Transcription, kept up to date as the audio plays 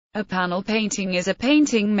A panel painting is a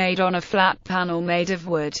painting made on a flat panel made of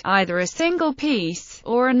wood, either a single piece,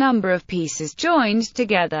 or a number of pieces joined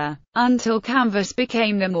together. Until canvas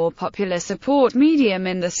became the more popular support medium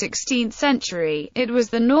in the 16th century, it was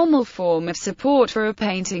the normal form of support for a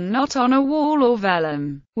painting not on a wall or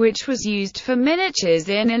vellum, which was used for miniatures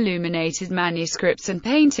in illuminated manuscripts and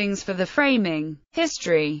paintings for the framing.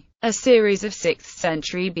 History. A series of 6th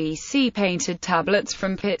century BC painted tablets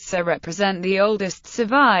from Pisa represent the oldest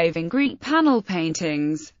surviving Greek panel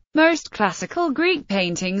paintings. Most classical Greek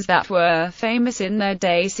paintings that were famous in their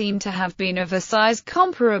day seem to have been of a size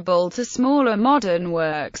comparable to smaller modern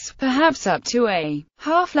works, perhaps up to a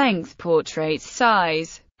half-length portrait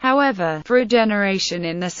size. However, for a generation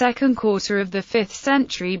in the second quarter of the 5th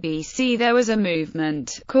century BC there was a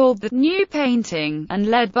movement, called the New Painting,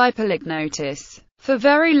 and led by Polygnotus, for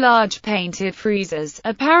very large painted friezes,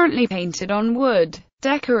 apparently painted on wood,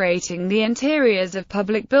 decorating the interiors of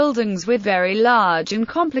public buildings with very large and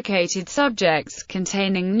complicated subjects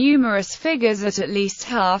containing numerous figures at least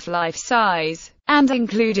half-life size, and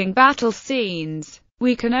including battle scenes.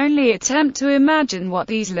 We can only attempt to imagine what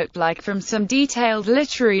these looked like from some detailed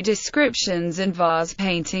literary descriptions and vase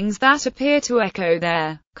paintings that appear to echo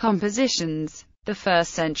their compositions. The 1st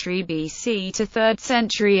century BC to 3rd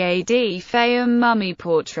century AD Fayum mummy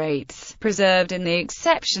portraits, preserved in the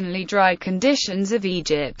exceptionally dry conditions of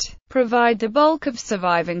Egypt, provide the bulk of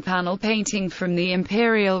surviving panel painting from the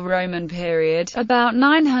Imperial Roman period. About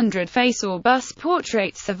 900 face or bust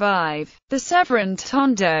portraits survive. The Severin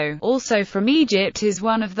Tondo, also from Egypt, is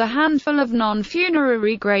one of the handful of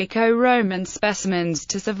non-funerary Greco-Roman specimens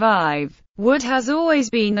to survive. Wood has always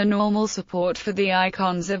been the normal support for the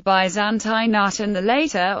icons of Byzantine art and the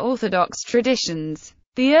later Orthodox traditions,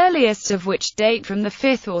 the earliest of which date from the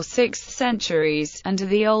 5th or 6th centuries, and are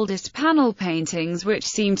the oldest panel paintings which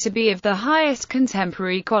seem to be of the highest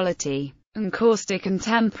contemporary quality. Encaustic and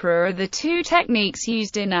tempera are the two techniques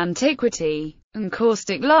used in antiquity.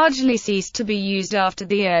 Encaustic largely ceased to be used after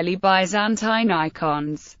the early Byzantine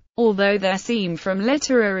icons, although there seem from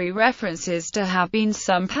literary references to have been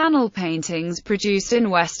some panel paintings produced in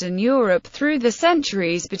Western Europe through the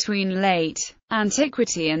centuries between late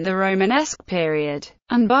antiquity and the Romanesque period,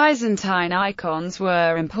 and Byzantine icons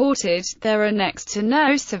were imported. There are next to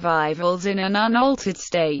no survivals in an unaltered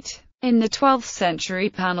state. In the 12th century,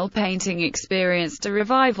 panel painting experienced a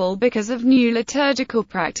revival because of new liturgical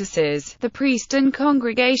practices. The priest and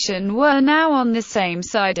congregation were now on the same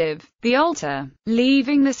side of the altar,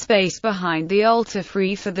 leaving the space behind the altar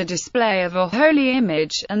free for the display of a holy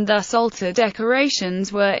image, and thus altar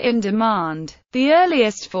decorations were in demand. The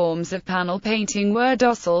earliest forms of panel painting were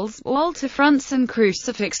dossals, altar fronts and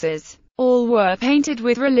crucifixes. All were painted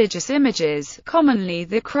with religious images, commonly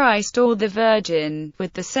the Christ or the Virgin,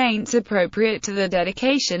 with the saints appropriate to the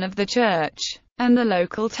dedication of the church, and the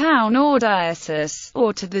local town or diocese,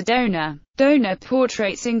 or to the donor. Donor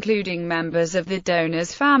portraits including members of the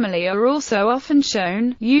donor's family are also often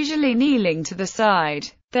shown, usually kneeling to the side.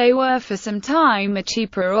 They were for some time a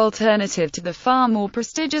cheaper alternative to the far more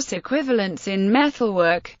prestigious equivalents in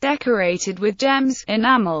metalwork, decorated with gems,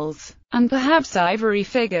 enamels, and perhaps ivory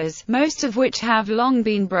figures, most of which have long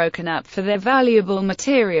been broken up for their valuable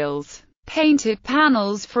materials. Painted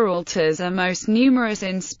panels for altars are most numerous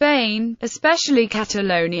in Spain, especially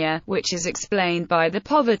Catalonia, which is explained by the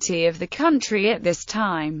poverty of the country at this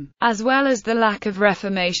time, as well as the lack of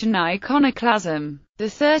Reformation iconoclasm. The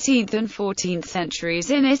 13th and 14th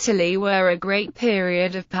centuries in Italy were a great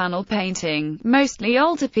period of panel painting, mostly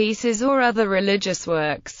altarpieces or other religious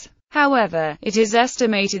works. However, it is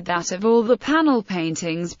estimated that of all the panel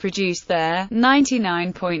paintings produced there,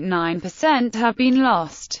 99.9% have been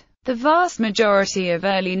lost. The vast majority of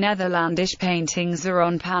early Netherlandish paintings are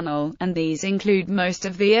on panel, and these include most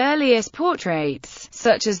of the earliest portraits,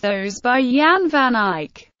 such as those by Jean van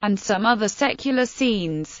Eyck, and some other secular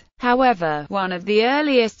scenes. However, one of the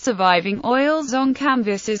earliest surviving oils on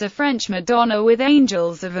canvas is a French Madonna with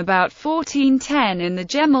angels of about 1410 in the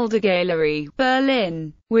Gemäldegalerie,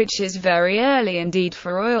 Berlin, which is very early indeed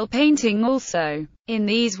for oil painting also. In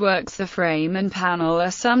these works the frame and panel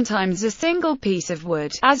are sometimes a single piece of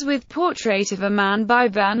wood, as with Portrait of a Man by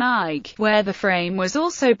Van Eyck, where the frame was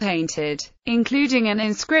also painted, including an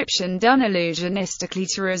inscription done illusionistically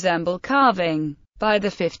to resemble carving. By the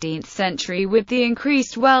 15th century, with the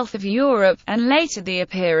increased wealth of Europe, and later the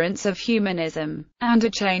appearance of humanism, and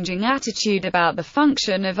a changing attitude about the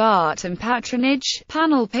function of art and patronage,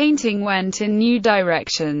 panel painting went in new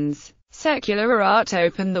directions. Secular art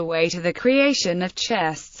opened the way to the creation of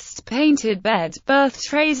chests, painted beds, birth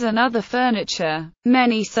trays and other furniture.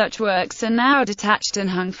 Many such works are now detached and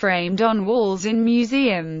hung framed on walls in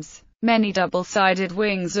museums. Many double-sided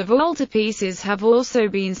wings of altarpieces have also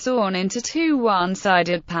been sawn into two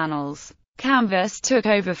one-sided panels. Canvas took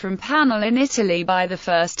over from panel in Italy by the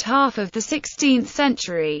first half of the 16th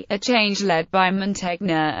century, a change led by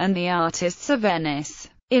Mantegna and the artists of Venice.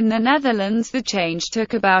 In the Netherlands the change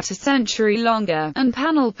took about a century longer, and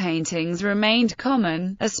panel paintings remained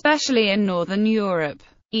common, especially in Northern Europe.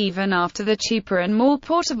 Even after the cheaper and more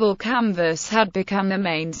portable canvas had become the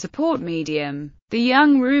main support medium, the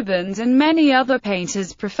young Rubens and many other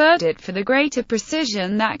painters preferred it for the greater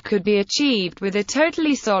precision that could be achieved with a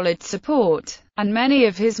totally solid support, and many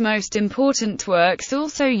of his most important works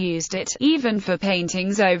also used it, even for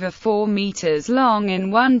paintings over 4 meters long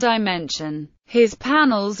in one dimension. His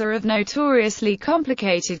panels are of notoriously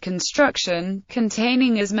complicated construction,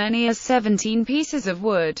 containing as many as 17 pieces of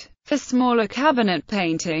wood. For smaller cabinet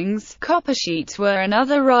paintings, copper sheets were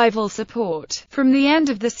another rival support, from the end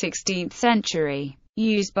of the 16th century,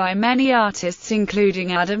 used by many artists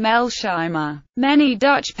including Adam Elsheimer. Many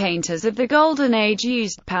Dutch painters of the Golden Age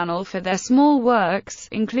used panel for their small works,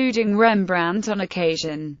 including Rembrandt on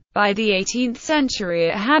occasion. By the 18th century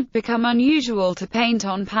it had become unusual to paint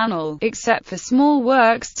on panel, except for small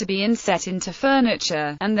works to be inset into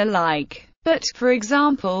furniture, and the like. But, for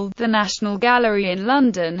example, the National Gallery in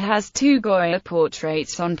London has 2 Goya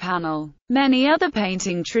portraits on panel. Many other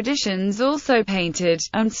painting traditions also painted,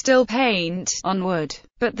 and still paint, on wood,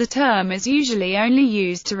 but the term is usually only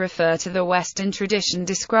used to refer to the Western tradition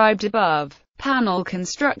described above. Panel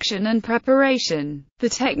construction and preparation. The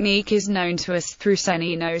technique is known to us through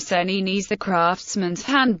Cennino Cennini's The Craftsman's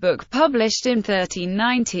Handbook published in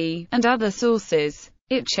 1390, and other sources.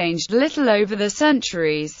 It changed little over the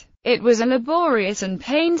centuries. It was a laborious and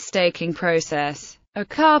painstaking process. A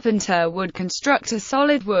carpenter would construct a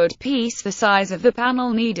solid wood piece the size of the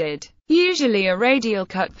panel needed. Usually a radial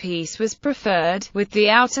cut piece was preferred, with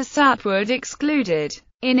the outer sapwood excluded.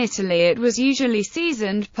 In Italy it was usually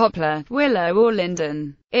seasoned poplar, willow or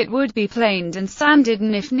linden. It would be planed and sanded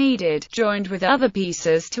and if needed, joined with other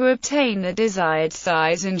pieces to obtain the desired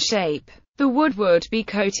size and shape. The wood would be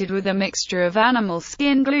coated with a mixture of animal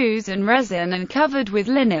skin glues and resin and covered with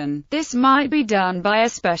linen. This might be done by a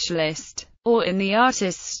specialist, or in the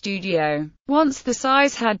artist's studio. Once the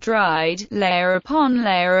size had dried, layer upon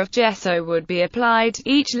layer of gesso would be applied,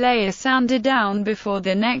 each layer sanded down before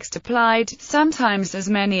the next applied, sometimes as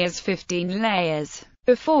many as 15 layers,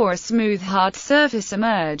 before a smooth hard surface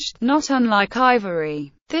emerged, not unlike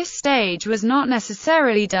ivory. This stage was not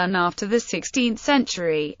necessarily done after the 16th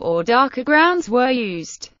century, or darker grounds were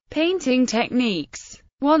used. Painting techniques.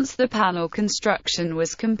 Once the panel construction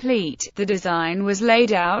was complete, the design was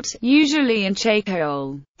laid out, usually in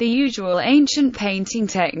charcoal. The usual ancient painting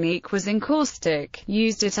technique was encaustic,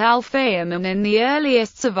 used at Alfheim and in the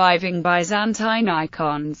earliest surviving Byzantine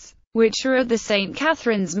icons, which are at the St.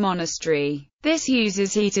 Catherine's Monastery. This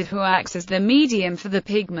uses heated wax as the medium for the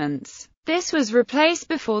pigments. This was replaced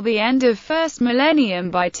before the end of first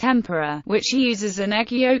millennium by tempera, which uses an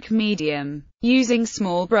egg yolk medium. Using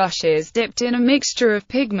small brushes dipped in a mixture of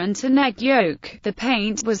pigment and egg yolk, the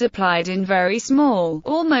paint was applied in very small,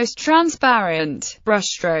 almost transparent,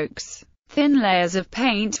 brushstrokes. Thin layers of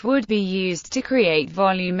paint would be used to create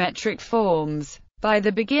volumetric forms. By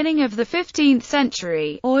the beginning of the 15th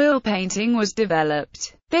century, oil painting was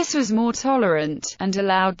developed. This was more tolerant, and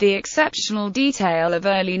allowed the exceptional detail of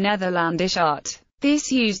early Netherlandish art. This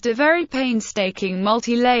used a very painstaking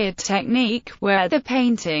multi-layered technique, where the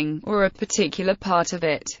painting, or a particular part of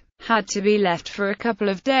it, had to be left for a couple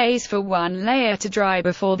of days for one layer to dry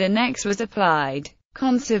before the next was applied.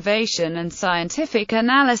 Conservation and scientific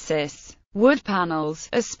analysis. Wood panels,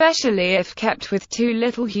 especially if kept with too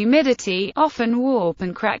little humidity, often warp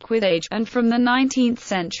and crack with age, and from the 19th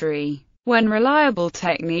century, when reliable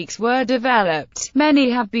techniques were developed,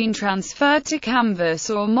 many have been transferred to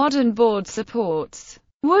canvas or modern board supports.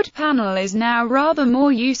 Wood panel is now rather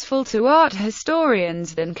more useful to art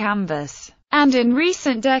historians than canvas, and in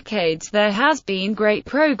recent decades there has been great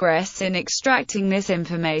progress in extracting this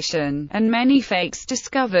information, and many fakes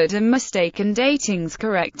discovered and mistaken datings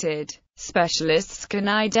corrected. Specialists can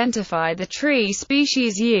identify the tree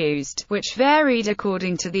species used, which varied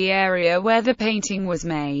according to the area where the painting was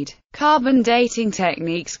made. Carbon dating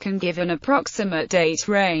techniques can give an approximate date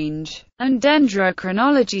range, and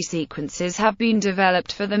dendrochronology sequences have been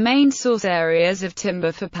developed for the main source areas of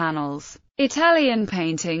timber for panels. Italian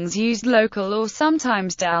paintings used local or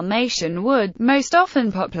sometimes Dalmatian wood, most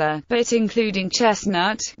often poplar, but including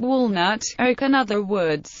chestnut, walnut, oak and other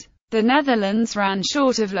woods. The Netherlands ran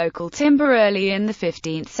short of local timber early in the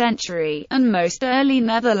 15th century, and most early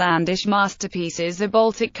Netherlandish masterpieces are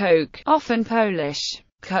Baltic oak, often Polish,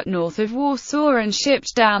 cut north of Warsaw and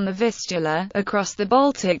shipped down the Vistula, across the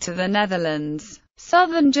Baltic to the Netherlands.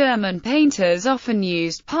 Southern German painters often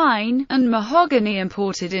used pine, and mahogany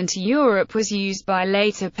imported into Europe was used by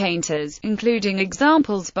later painters, including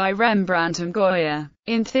examples by Rembrandt and Goya.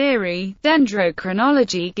 In theory,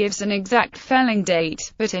 dendrochronology gives an exact felling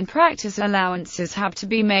date, but in practice allowances have to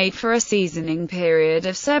be made for a seasoning period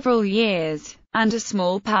of several years, and a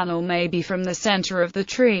small panel may be from the center of the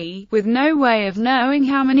tree, with no way of knowing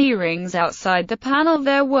how many rings outside the panel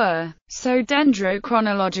there were. So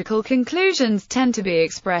dendrochronological conclusions tend to be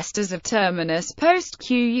expressed as of terminus post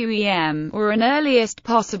quem, or an earliest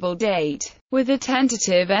possible date, with a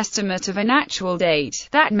tentative estimate of an actual date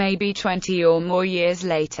that may be 20 or more years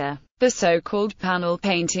later. The so-called Panel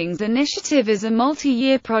Paintings Initiative is a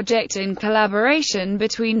multi-year project in collaboration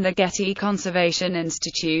between the Getty Conservation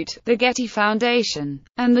Institute, the Getty Foundation,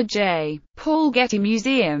 and the J. Paul Getty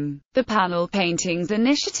Museum. The Panel Paintings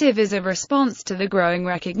Initiative is a response to the growing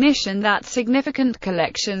recognition that significant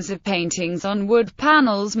collections of paintings on wood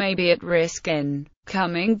panels may be at risk in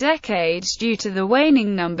coming decades due to the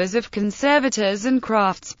waning numbers of conservators and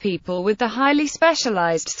craftspeople with the highly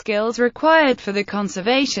specialized skills required for the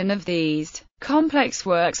conservation of these complex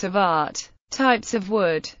works of art. Types of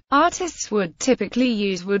wood. Artists would typically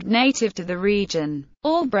use wood native to the region.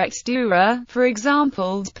 Albrecht Dürer, for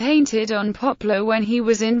example, painted on poplar when he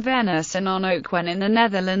was in Venice and on oak when in the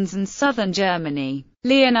Netherlands and southern Germany.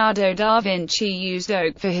 Leonardo da Vinci used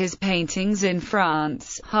oak for his paintings in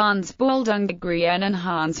France. Hans Boldungren and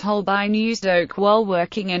Hans Holbein used oak while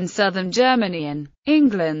working in southern Germany and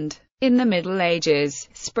England. In the Middle Ages,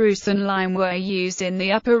 spruce and lime were used in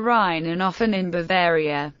the Upper Rhine and often in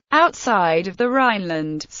Bavaria. Outside of the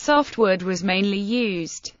Rhineland, softwood was mainly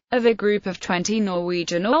used. Of a group of 20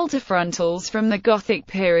 Norwegian altarfrontals from the Gothic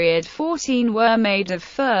period, 14 were made of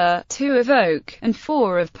fir, 2 of oak, and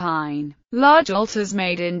 4 of pine. Large altars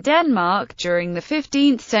made in Denmark during the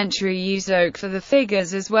 15th century used oak for the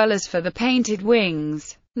figures as well as for the painted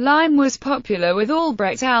wings. Lime was popular with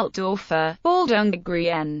Albrecht Altdorfer,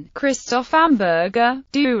 Boldungren, Christoph Amberger,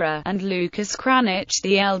 Dürer, and Lucas Cranach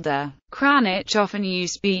the Elder. Cranach often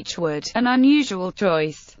used beechwood, an unusual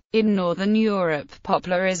choice. In Northern Europe,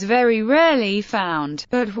 poplar is very rarely found,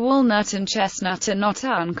 but walnut and chestnut are not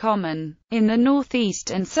uncommon. In the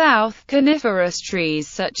northeast and south, coniferous trees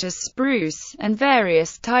such as spruce, and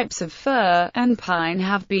various types of fir and pine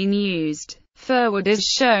have been used. Firwood is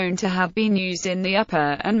shown to have been used in the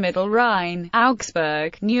Upper and Middle Rhine,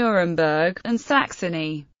 Augsburg, Nuremberg, and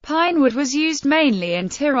Saxony. Pinewood was used mainly in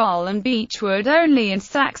Tyrol and beechwood only in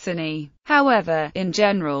Saxony. However, in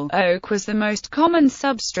general, oak was the most common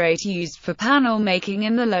substrate used for panel making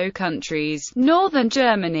in the Low Countries, northern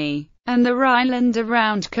Germany, and the Rhineland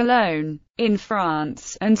around Cologne. In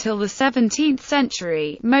France, until the 17th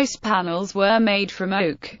century, most panels were made from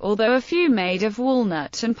oak, although a few made of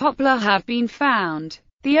walnut and poplar have been found.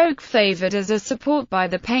 The oak favored as a support by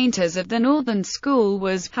the painters of the Northern School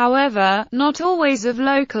was, however, not always of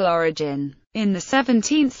local origin. In the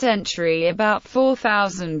 17th century, about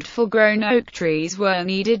 4,000 full-grown oak trees were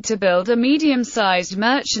needed to build a medium-sized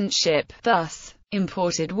merchant ship, thus,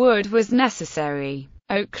 imported wood was necessary.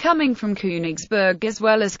 Oak coming from Königsberg as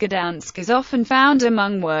well as Gdansk is often found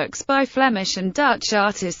among works by Flemish and Dutch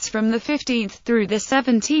artists from the 15th through the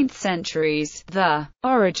 17th centuries. The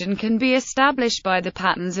origin can be established by the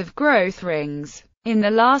patterns of growth rings. In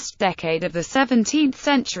the last decade of the 17th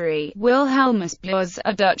century, Wilhelmus Blos,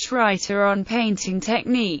 a Dutch writer on painting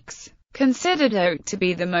techniques, considered oak to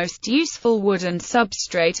be the most useful wooden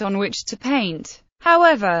substrate on which to paint.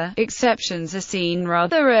 However, exceptions are seen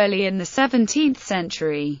rather early in the 17th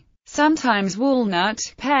century. Sometimes walnut,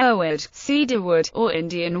 pearwood, cedarwood, or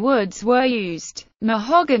Indian woods were used.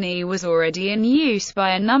 Mahogany was already in use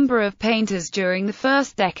by a number of painters during the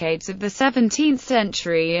first decades of the 17th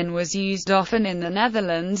century and was used often in the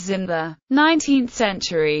Netherlands in the 19th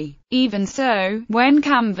century. Even so, when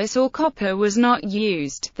canvas or copper was not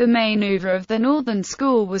used, the main oeuvre of the Northern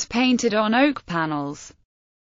School was painted on oak panels.